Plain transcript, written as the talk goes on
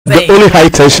the only high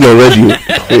tension on radio.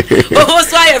 Oh,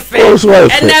 so I feel.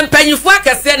 And then penny for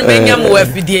a send me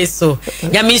FDA so.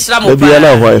 Yamishra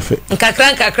Mobile.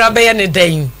 Kakra be any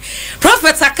day.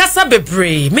 Prophet Akasa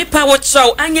Bebre, me power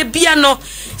show, and ye biano.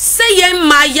 Say ye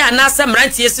Maya Nasa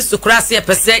Mrantius to Crassia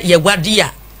per se ye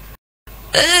wadia.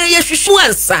 Yes, you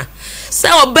answer. So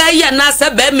obey ya Nasa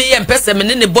Bemi and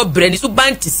Pessamin in the Bob Brain to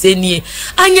Banti Senie.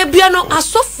 And ye biano are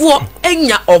so for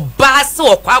Enya or Bass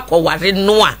or Quack or what in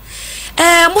Noah.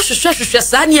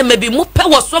 Musha maybe more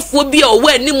power software be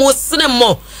aware any more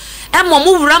cinema. And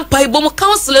move rampa bomb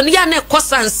council and Yane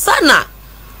Cosa and Sana.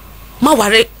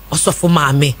 Maware or so for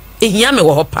mammy. Yame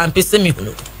or Pampi Semi.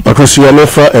 Because you are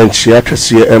never and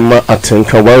Chiacasia Emma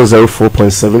Atenka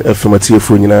 104.7 FM at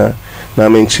Funina.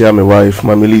 Namin Chia, my wife,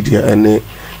 Mammy Lydia, and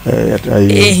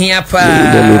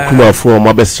Kuma for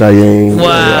my best trying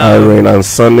Irene and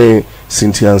Sunny,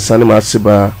 Cynthia and Sunny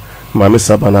Masiba, Mammy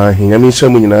Sabana, Yamisha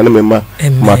Munina,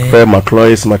 Macbeth,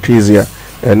 Maclois, Macrizia,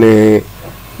 and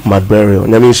Macberry,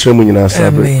 Yamisha Munina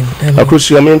Sabri. I could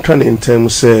see a man in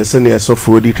terms, sending us off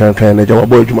for the Tanka and a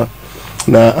Jawabojuma.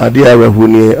 Na adia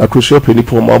rehuni akusho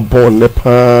penipo mabon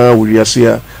nepa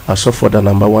uriasia asofo da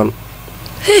number 1.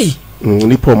 Hey,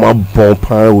 nipo mabon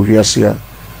pa uriasia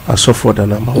asofo da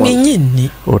number 1. Nyinyi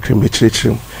o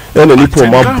trembechichim ene nipo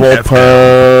mabon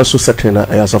pa so sekena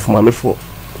asofo mamefo.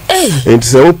 Hey, enti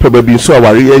se wo pebabi so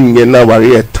aware enye na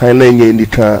aware etan na enye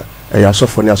ndika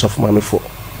asofo ni asofo mamefo.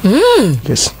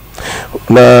 Yes.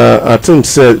 Na I think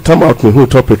say time out me who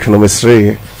topic no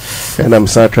mesre. And I'm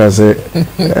sad to say,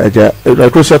 I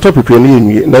could say topic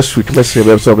next week. Let's say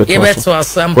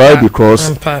why?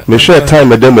 Because me share time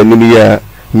with them and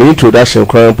me introduction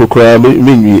crime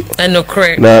me no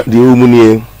correct. Na the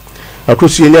umuni. I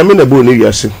could see any na bo ni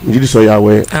yase. Njidi so ya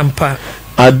we. Ampa.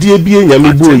 Adie bi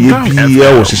nyame bo ye bi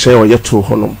wo hyehyɛ wo yeto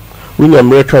honom. When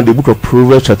American the book of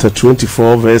Proverbs chapter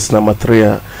 24 verse number 3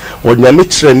 or nyame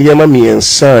kire niema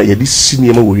miensa ye di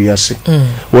siniema wo yase.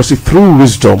 Was it through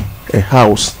wisdom a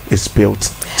house is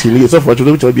built. Tini so for to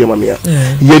be mamia.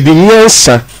 Ye di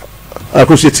nyansa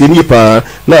akose tini pa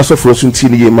na so for sun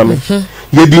tini ye mame.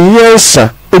 Ye di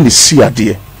nyansa eni si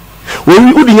ade.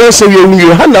 Wo di nyansa ye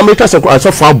wi ha na meka se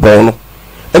so for abon no.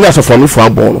 Eni aso for me for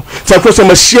abon no. Sa ko se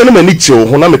mahie no mani che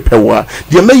ho na me pewa.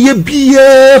 De ma ye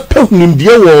bia pe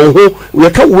nimdie wo ho. We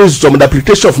ka wisdom the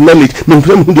application of knowledge. Me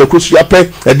hu de Kusi-Appiah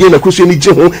e de na Kusi ni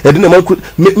je ho e de na me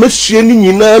hie ni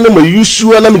nyina na ma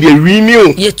yusu na me de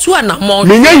renew. Ye tu ana mo.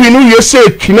 Me nya winu ye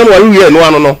se kina no we no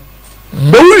ano no.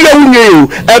 Be wi ya wunye o.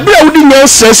 E bra wudi nya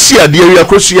sasi ade ya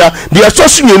Kusi-Appiah. De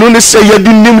asoso nyenu ne se ye di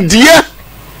nimdie.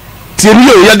 Tieni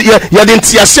yo ya de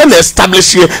ntiase na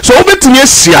establish here. So obetumi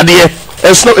asi ade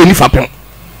it's not any fapem.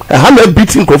 A hand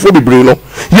beating control the brain.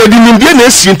 You the Indian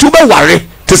nation to be worry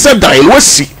to set down was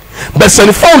see. But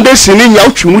the foundation in your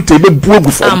chimney table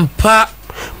broke from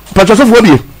Patras of what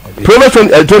you Proverbs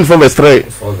 24 verse 3.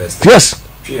 Yes.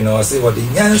 You know, say what the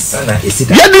Yansana is.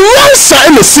 Yeah, the Yansa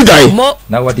and the Sidai.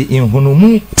 Now what the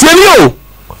Inhunumu. Tell you.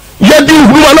 You do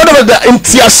another the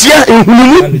Intiasia in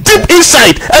Hunu deep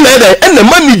inside and the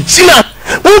money Gina.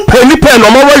 O penny pen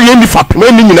or more really for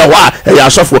penny in a while.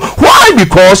 Why?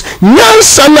 Because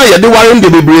Yansana ya the warren the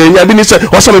baby ya been said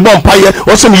or some vampire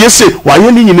or some yes say why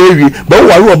any in area but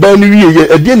why you about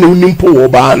a dear nimpo or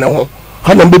banner.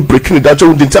 How number breaking that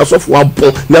you didn't tell of one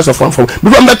ball, that's a fun from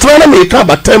because the trainer may come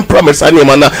about 10 promise and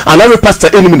another pastor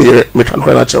enemy here, make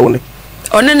a only.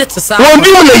 On it to sound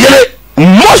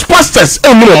most pastors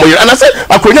and I said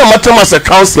I could not matter as a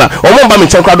counselor or one by me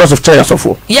check out of chairs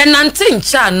of yeah, nothing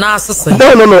cha nurses. No,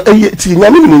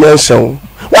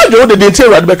 why do they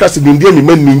tell you because in India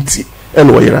men minty and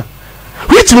where?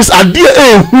 Which means a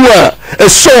dear who are a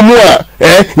so more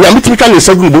Yamitica is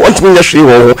a good one to me she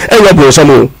or and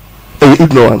some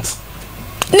ignorance.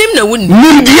 Nimna wouldn't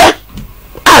India.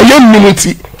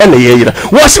 Unity and the year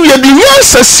was we the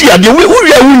answer see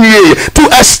to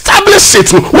establish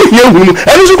it with you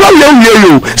and you go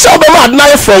you so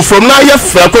from now you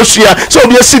so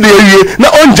we see the year now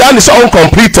on Jan is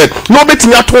uncompleted no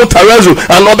betting at terrazzo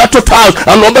another total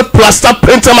another plaster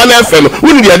painter man FM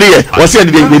we need the idea was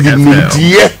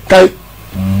here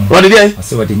what did I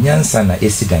say what the Yansana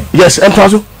is yes and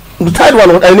the third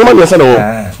one and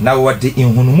now what the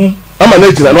Inhunumu I'm a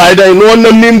nature right there no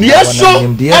name the so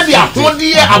and the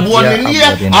abodi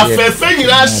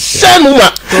afefenira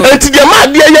senuma enti the ma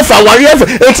dia ye fa wari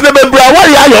enti the bebra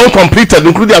wari ayo completed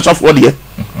including as of there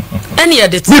any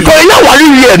edit because na wari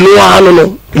here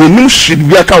no you nim shit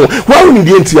bi aka why we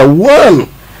need enti one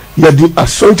ya di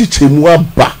asonti chemu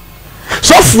aba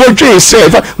So for Jay say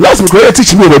last me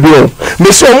teach me baby o.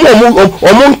 Me so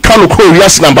omo kan ko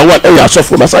yes number 1 e ya so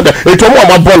for masada. E to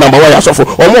mo born number 1 ya so for.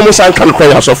 Omo san kan ko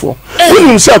ya so for. When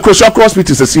you say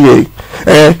hospital say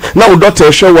now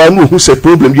doctor show one who say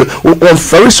problem you on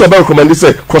very so recommend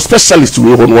say specialist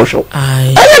we on wash.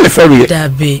 I am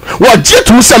very what jet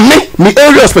who say me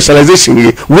area specialization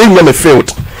here when you me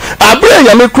failed. Abra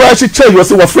ya me cry say you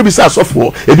say what free be so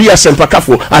for e be asempaka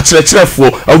for akyerɛkyerɛ for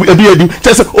e be adu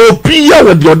say obi ya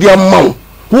with your dear amount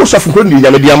who suffer when you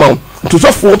the amount to so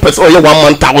 4% or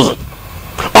 1,000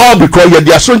 all because you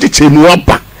dey so chemu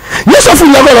aba yes of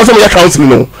you go so me counseling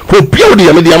no ko bio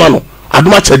dey me dey amano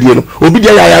aduma chede no obi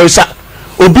dey ya yaresa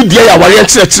obi dey ya ware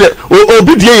kyerɛkyerɛ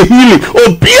obi dey healing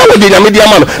obi ya dey me dey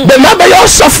amano but na be your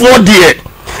suffer there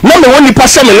na me woni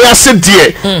pastor me ya se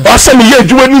die o se me ye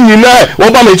adwuma ni nyina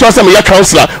wo ba me cho se me ya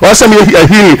counselor o se me ya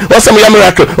healing o se me ya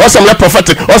miracle o se me ya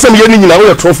prophetic o se me ye ni nyina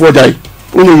wo trofo jai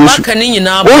woni yesu maka ni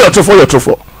nyina wo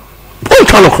trofo who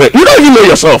can you don't even know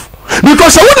yourself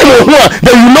because I wouldn't know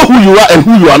that you know who you are and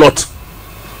who you are not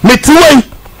me too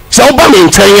so ba me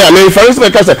nchen ya me for instance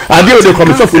because I deal with the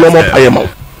commission for no more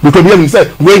payment because you say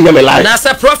when you me lie na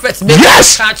say prophet be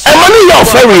yes and money your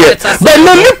very but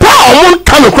no nipa omon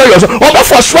kan ko yo so oba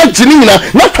for strike ni nyina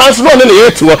na transfer no na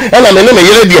yetu and na me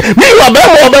yere die me you ba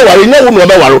mo oba ware nya wo no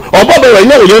oba ware oba ba ware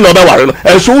nya wo no oba ware no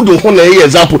and so do ho na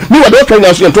example me we dey kan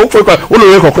na so to for wo no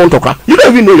ye kokontoka you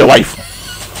don't even know your wife.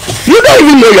 You don't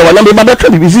even know your one. But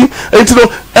that busy. And you know,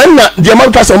 and the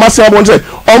amount of time I say,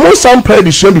 almost some prayer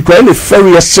the show because any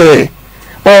fairy say,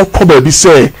 or probably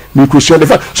say, we could share the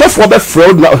fact. So for the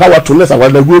fraud now, how to less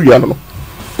about the good you.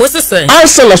 What's the saying?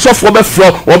 Answer the soft for the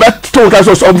fraud or that told us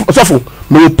suffer.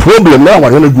 No problem now. I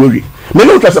don't agree. Me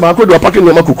no because I could do a packing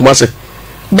no makukumase.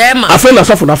 Bema. I feel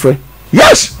myself on friend.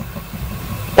 Yes.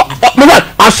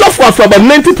 I suffer for about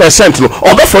 90% no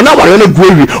or for now I don't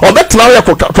agree or better now you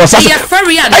process yes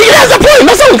the point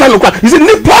that's how we can look at is it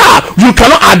you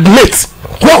cannot admit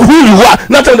who you are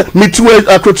not me too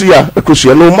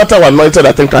no matter what anointed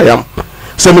I think I am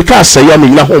so me can't say I'm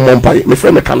in a home umpire my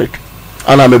friend mechanic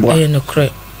and I'm a boy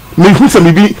me who say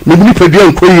me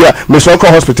pedian koya me so call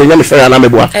hospital nya me fair na me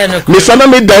boa me so na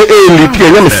me dan LP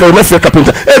nya me fair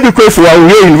carpenter e bi ko for one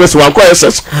university one ko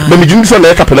SS me me jini so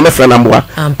na carpenter me fair na boa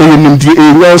e nim die e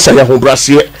nya nsa ya ho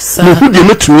brase me hu die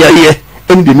metumi aye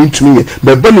em de metumi ye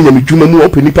be ba me nya me dwuma mu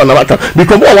open nipa na waka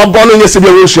because mo wa born nya se bi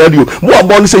we share you mo wa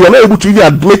born say you are not able to even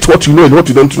admit what you know and what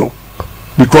you don't know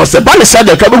because the band said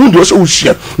that kabe hu de so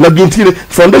share na bi ntire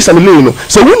foundation le no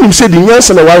so when you say the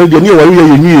nyansa na ware de ne ware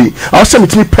ye nyi I say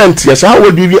me pent yes how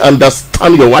would you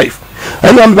understand your wife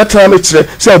and I'm better me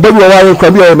say baby ware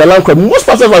kwa bi o melancholy most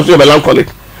pastors are melancholy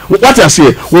what I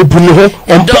say we bunu ho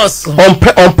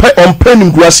on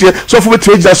pen nguase so for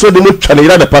me so de me twa ne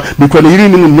ira da pa because ne iri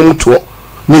ni mu to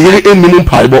ne yiri enimu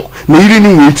paibo ne yiri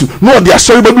ni wetu no de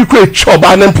asori baby ko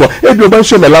echoba na mpo e bi oban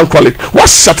so melancholic what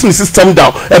shutting system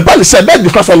down e ba le say bed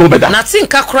because no better na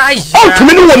tinka cry oh to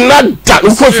me no na da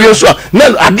ko fie so na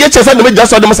ade che say me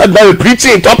just dem say that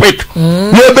preaching topic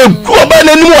ye be go ba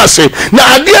na nimu ase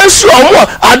na ade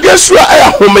so e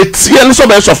ahometie ne so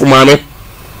be so fo mame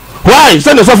why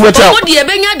say the software tell o de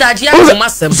benya daje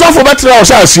akomasem software better o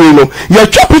say asie no ye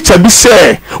twa picture bi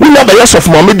say we na be yes of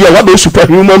mame dia wa be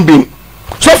superhuman being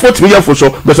so for me for so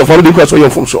but so for the question you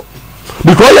from so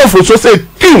because you for so say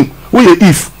king we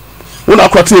if una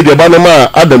kwate de ba na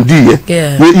Adam di ye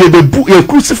ye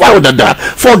crucify with that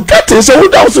forgetting say we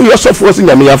down so you so for say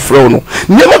nyame ya frɛ no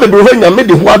nyama be bro nyame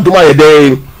de ho adoma ye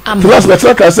den because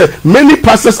the can say many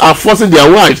pastors are forcing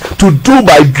their wives to do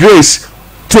by grace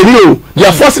to you they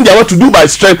are forcing their wives to do by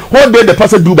strength what did the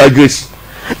pastor do by grace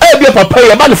be papa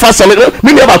ya ba the fast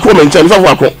me never come and tell me so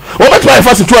for o bet my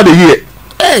fast throughout the year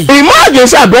imagine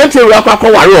say don't you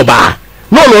akwa ware oba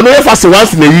no fast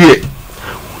once in a year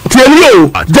tell you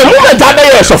the moment that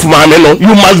years of man no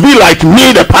you must be like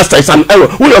me the pastor is an error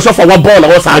we yourself for what born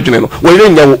was arguing no we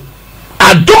didn't know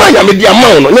adoma ya me dia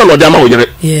man no dia man yere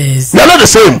yes they are not the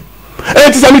same and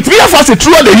it is me 3 fast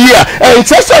throughout the year and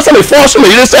just say me force me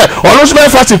you say or no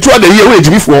fast throughout the year we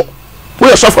give before we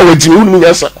yourself for we give you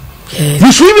answer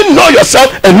you should even know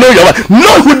yourself and know your wife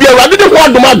know who they are didn't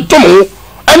want to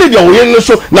any the way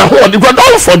so na ho the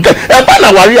don't forget e ba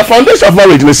na warrior foundation of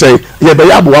marriage me say ye be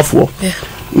ya boafo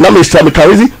na me say me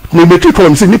carry me make it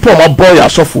come say ni po ma boy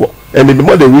asofo and the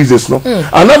more the reasons no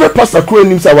another pastor ko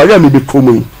nim say warrior me be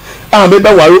komu me be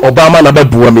worry obama na be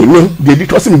boa me ni de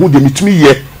because me who de mitumi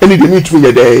ye any de mitumi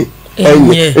ye dey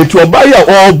etu oba ya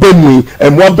all be me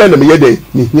and one be na me ye dey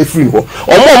ni free ho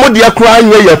omo de akura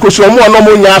anya ye koso omo no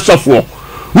mo nya asofo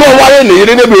no why ne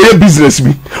yere ne be business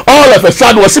bi all of a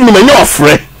sudden was me na your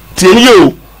friend till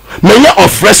you menya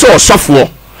ofrese osofo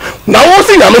na wo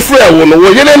se nyame frɛ wo no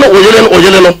wo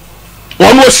yele no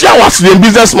one was share was the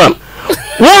businessman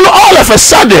one all of a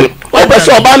sudden one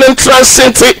person oba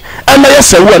transcend and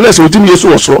yes we na so timi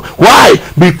yesu osoro why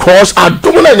because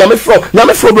adomo na nyame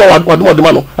frɛ bro wadom de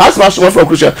ma no as ma so frɛ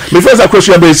Kusi me first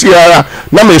Kusi be si ara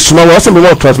na me suma wo se me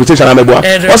want transportation na me boa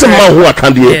wo se ma ho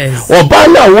akande oba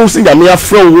na wo se nyame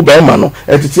afrɛ wo be ma no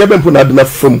etete be mpo na de na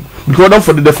fam because don't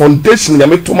for the foundation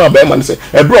nyame to ma be ma no se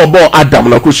e bro obo Adam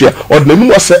na Kusi ordinary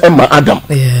wo se ma Adam.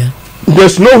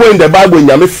 There's no way in the Bible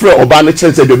nyame frɛ oba ne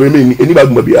kyerɛ sɛ de be me ni ba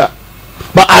guma bia.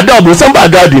 But Adam somebody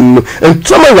garden and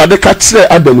some rather catch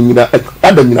Adam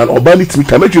nyina oba ni timi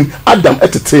kamedwin Adam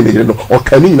entertain you know or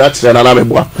kan nyina kyerɛ na na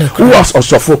meboa who was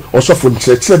osofo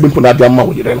kyerɛ be mpo na de ma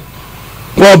wo yire no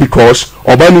well because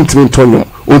oba ni timi tonyo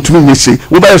ontumi nyese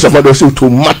wo ba yesofo do say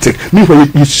automatic me for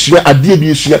yeshia ade bi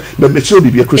yeshia na be kyerɛ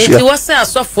bibia Kusi enti wo say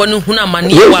asofo no huna mane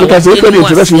yes because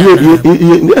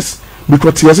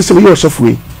yes say we asofo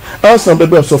yi asa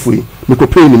be asofo yi me ko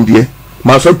pay nim de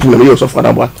ma so pun na yourself for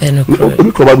abua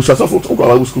obi ko ba bu so ko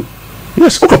ba bu school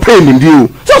yes o ko pay nim deal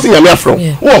so say nyame afro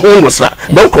wo ho wosra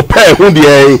ba ko pay ho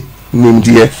de nim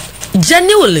de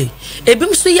genuinely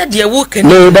ebim so ye de wo kan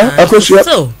no ba akosia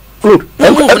so good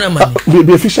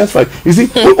be efficient fight you see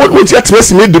what you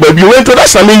atmesi me do ba bi went to that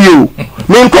same you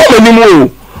me ko ma nim o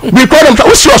because them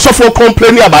we see yourself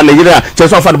complaining about Nigeria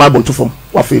just offer the Bible to form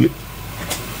what feel it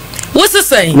what's the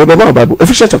saying no Bible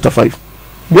Ephesians chapter 5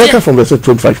 we come from verse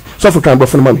 25 so for can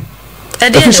for money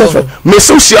me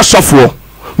so see suffer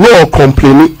no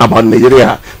complaining about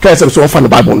Nigeria can say so offer the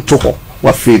Bible to ho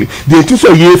what feel the thing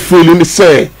so ye feeling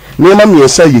say nema me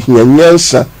say ye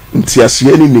nyansa ntiase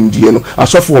ani nimdie no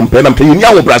asofo mpe na mpe ni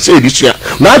awo brase edisia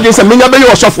na ade say menya be ye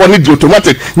osofo ni di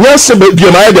automatic nyansa be bi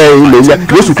ma da lenya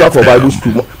yesu ka for Bible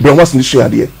school be was ni share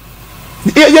de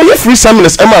ye free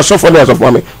seminars e ma asofo na asofo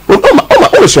me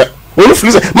o share o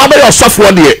free ma be ye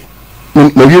osofo de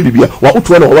na we bibia wa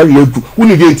utu na wa ye gu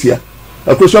woni de ntia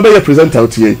akoso be ye presenter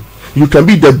out here you can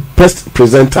be the best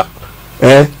presenter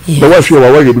the one show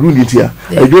wa ye bi woni ntia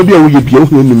ejo bi a wo ye bia wo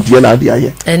nim de na ade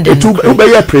aye etu be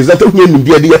ye presenter wo nim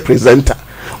de ye presenter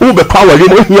wo be power ye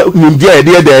wo nim de ye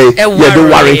de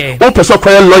worry wo person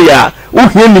call lawyer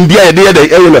wo nim de ye de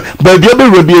but be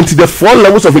be into the four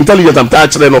levels of intelligence I'm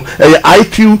touching no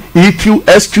IQ EQ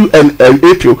SQ and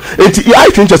AQ enti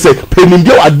IQ just say penim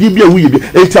de ade bia wo ye bi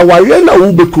enti aware na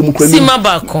wo be kom kwani sima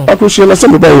ba kon akoso na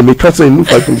some ba ye me ka say nu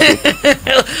fa kun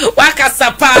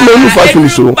wakasa pa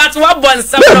but what bon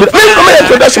some me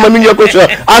introduction mami ye question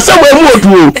asa we mu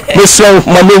odu me so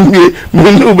mami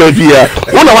me nu ba bia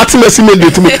wo na wate mesi me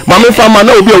de tumi mami fa ma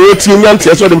na obi o tie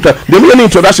nyantia so dem me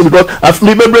introduction because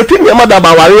me be breaking your mother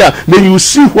ba ware then you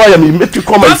see why I make you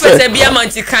comment say prophet be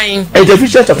amanti kan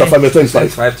Ephesians chapter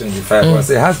 5:25 was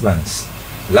say husbands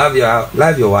love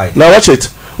your wife now watch it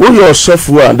when you are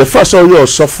software the first one you are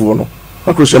software no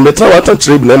akoso metra wata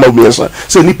trade na ma miensa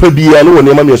say nipa bia no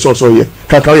woni ma miensa so ye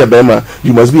kaka ye bema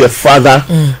you must be a father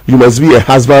you must be a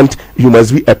husband you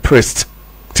must be a priest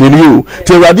tell you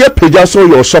tell radio page so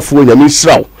your software nyame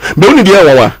sraw be woni de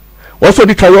wawa also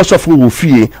the carry software wo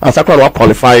fie asakwa na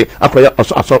qualify akoya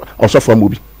software mo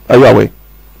bi are you aware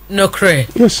no cray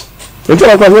yes until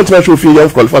I want to show fie you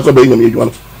qualify so be nyame adwuma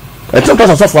no e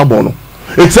tempa software bon no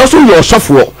it's also your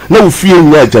software na wo fie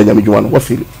nya agya nyame adwuma no what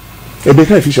feel e be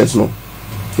efficient no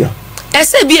yeah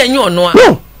ese bi enyo no a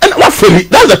no and what feel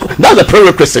that's the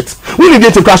prerequisite we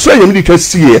need to class you need to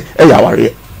see e ya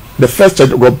ware the first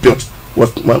child God built was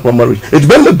marriage it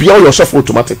been be all your software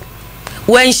automatic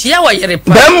when she wa yere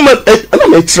pa dem na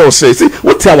me tell say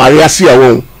what ya ware ase a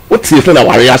won what you na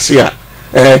ware ase a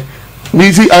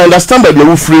we see I understand that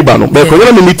you free ba no but ko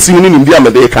na me meeting ni ndi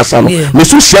amede kasa no me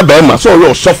so share ba ma so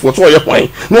your software so your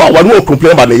point no wa no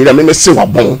complain about the me say wa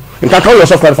bon nka ka your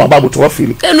software for about to feel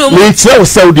me tell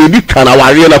say dey bi kana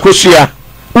ware na ko share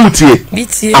utie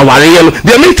aware no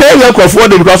dey me tell you for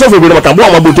the because of we na ka bo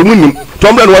amaboto munim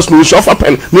tombre no was no software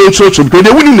pen no church because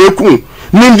they wouldn't ekun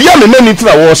nindia me many thing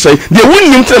I was say they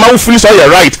wouldn't tell my feel so you're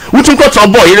right we think got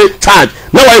some boy here charge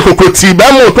now I kokoti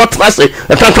ba mo to trust and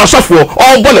can software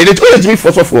all born it oh me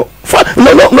for software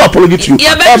no apology to you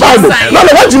Bible no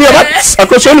what me about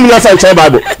akoso ni nasa in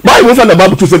Bible from the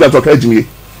Bible to say that okay Jimmy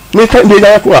me can dey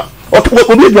ya ko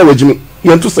obi gba wa Jimmy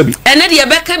you to say ene de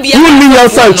beka bia you mean you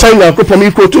say China ko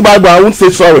me ko to Bible I won't say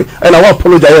sorry and I won't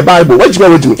apologize Bible what Jimmy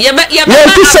with me you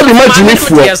to say be my Jimmy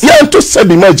for you to say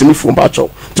be my Jimmy for bacho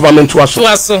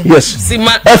yes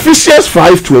Ephesians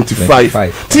 5:25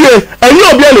 tie and you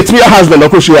obi let me your husband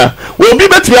okoso ya obi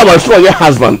bet me our so your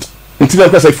husband until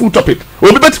I say full topic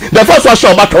obi bet the first one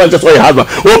show back just your husband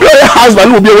obi your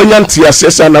husband obi when yanti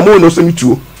asesa na mo no se mi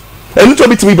tuo and to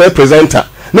be to be a presenter.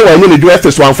 No, I need to do it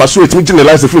one for so it's me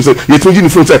generalize the fruits. You're changing the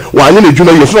fruits. Why I need to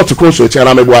do you're not to console because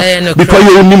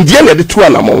you're Nindian at the 2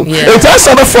 among. And that's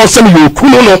other for some you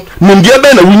kuno, Nindia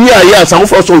Ben, and we are some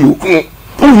for so you kuno.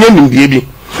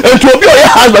 And to be your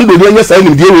husband, the one you're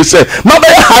saying, dear, we say, my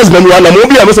husband, one, and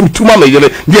maybe I was some 2 mama,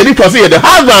 the editor say, the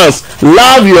husbands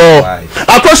love your.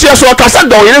 Of course, yes, so I can say,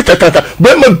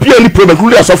 but my be any problem,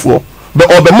 really as of war,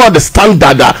 but or the more the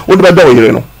standard, what about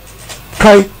you know?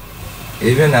 Okay.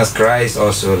 Even as Christ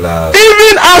also loved.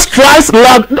 Even as Christ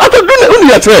loved.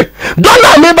 Don't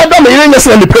I never done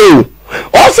the pay.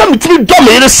 Also, between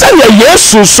Dominic, send a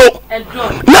yes, so.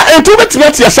 Now, and to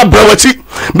get yes, a brevity,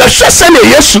 but she send a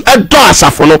yes, a doss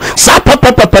of no, Sapa,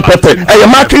 a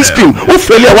marking scheme, who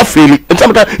failure, what failing. And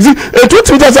sometimes,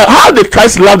 how did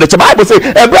Christ love the Bible say,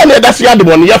 a brand that's the other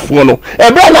one, Yafono,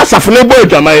 a brand that's a flavor,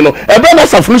 Jamino, a brand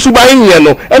that's a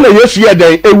Flusubaino, and a yes, year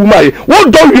day, a woman.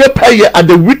 What don't you pay at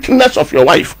the weakness of your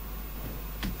wife?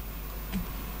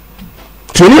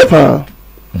 To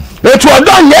it was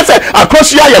done, yes,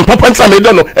 across here and Papa and Sammy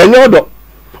don't know, and no dog.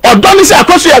 Or done is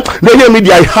across here, they hear me,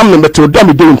 I ham them to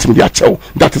dummy doing to me, that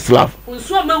is love.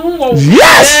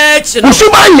 Yes, that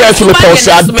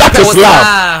is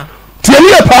love.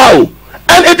 Tia Pau.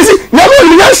 And it is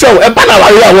never so a banner.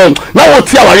 Now, what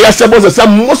Tia was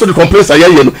most of the complaints are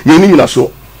you need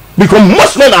so. Because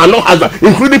most men are not husbands,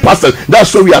 including pastors.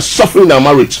 That's why we are suffering in our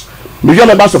marriage. Million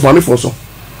members of family for so.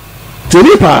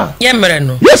 Tia,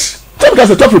 yes. Because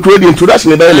the topic really introduction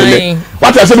what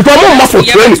I said because I'm for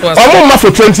training. I'm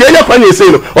for training. Any kind you say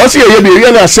no. Or see you be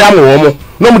really share mo.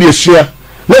 Nobody share.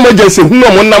 No emergency. No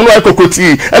one no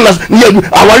kokoti. And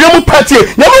our young party.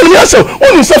 No one so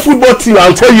only say football team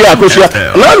and tell you akosha.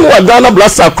 Now no Ghana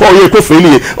Blaster call you ko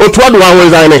feli. O to do one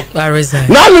resign.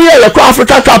 Now you are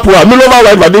African Cup. Me no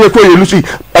right but they call you Lucy.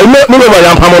 Me no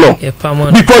yam pamono.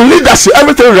 Because leadership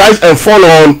everything rise and fall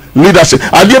on leadership.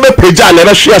 I dey be page and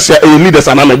never share leaders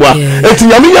and ameboa. Enti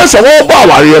nyame say wo ba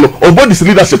aware no obo this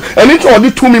leadership. And it all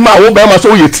the 2 me ma wo ba ma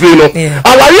so you train no.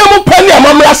 Aware mo pani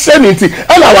amamra say nti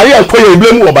and aware enkoye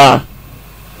blame wo ba.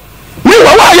 Me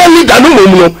wa ya leader no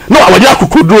aware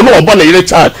akukuduro no obo na yire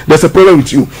child. There's a problem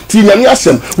with you. Ti nyame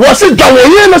asem. Wo say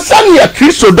dawoye no sane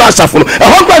Kristo do asafo no. E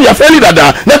ho kwa ya fairly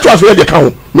dada. Let us where they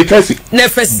can. Me can see.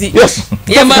 Nefesi. Yes.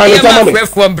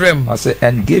 I say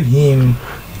and give him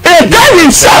God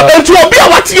himself and to be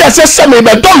what he has said me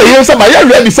but don't me say my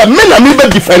ready say me na me be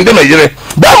defend me yere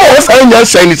ba mo say nyan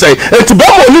say ni say and to ba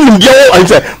mo ni ndia and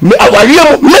say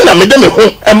aware me na me de me ho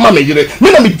e ma me yere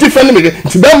me na me defend me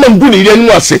to ba mo bu ni yere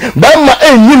nu ase ba ma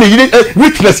enyi ni yere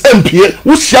weakness empie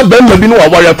wo sia ba ma bi no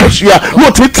aware akosia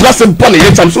no to class born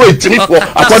yere sam so e timi for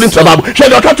according to the Bible she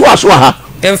do ka to aso ha.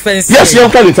 Yes, you can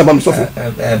tell me that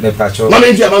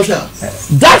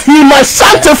he might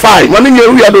sanctify.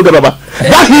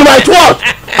 That he might what?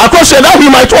 That he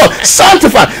might what?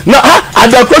 Sanctify. Now, at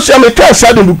the question, I tell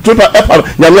said in the paper,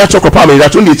 Yamia Chocopami,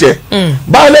 that only say,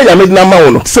 Bana Yamid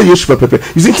Namano, say yes, Pepe.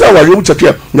 Is it our room to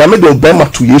care? Yamid Obama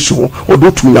to Yeshu or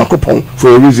do to Yakopon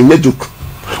for a reason, Meduk.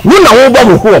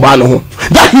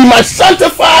 That he might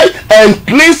sanctify and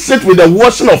cleanse it with the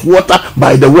washing of water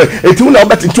by the way. It will now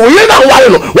better to when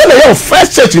I have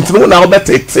first church into now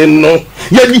better no.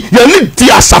 You need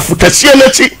the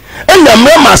asafukasianity and the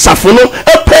mema safono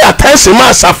pay attention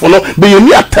ma safono but you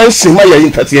need attention my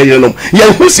intertienom.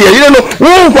 Who see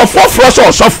who go for first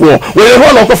or software when you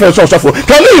run off first or software.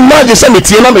 Can you imagine some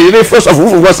tiena me first of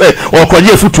who was say or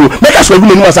kwaje futu make us we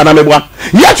no masana mebwa.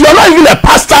 Yet you are not even a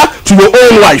pastor to your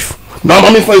own wife. Now,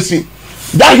 mommy, fancy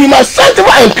that he must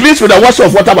sanctify and cleanse with the washing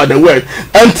of water by the word,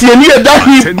 and that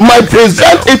he might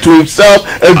present it to himself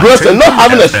a grace and not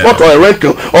having a spot or a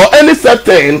wrinkle or any such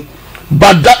thing,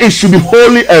 but that it should be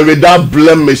holy and without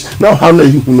blemish. Now, how do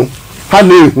you know?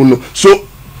 So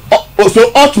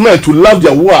ought men to love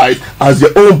their wife as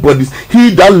their own bodies.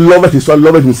 He that loveth his wife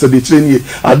loveth himself.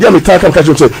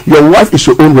 Your wife is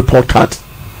your own report card.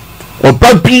 Or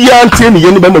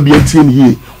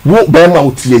wo bema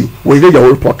utie we get your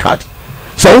report card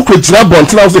so who could grab on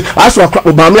tell us as we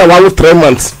about me about 3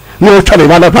 months no tell me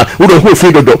what we don't hold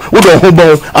feed do we don't hold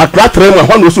bon at 3 months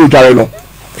when we so jare no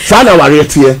sana ware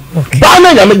tie ba na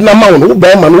ya medina ma wo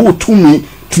bema no wo tumi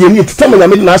tie ni tell me ya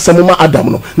medina asem ma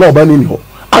Adam no na oba ni ho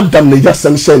Adam na ya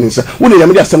sem shine say wo na ya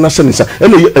medina asem na shine say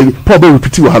and probably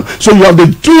repeat one. So you have the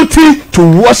duty to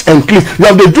wash and clean. You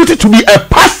have the duty to be a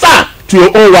pastor to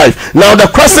your own wife. Now the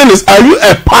question is, are you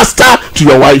a pastor to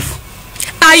your wife?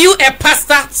 Are you a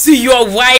pastor to your wife?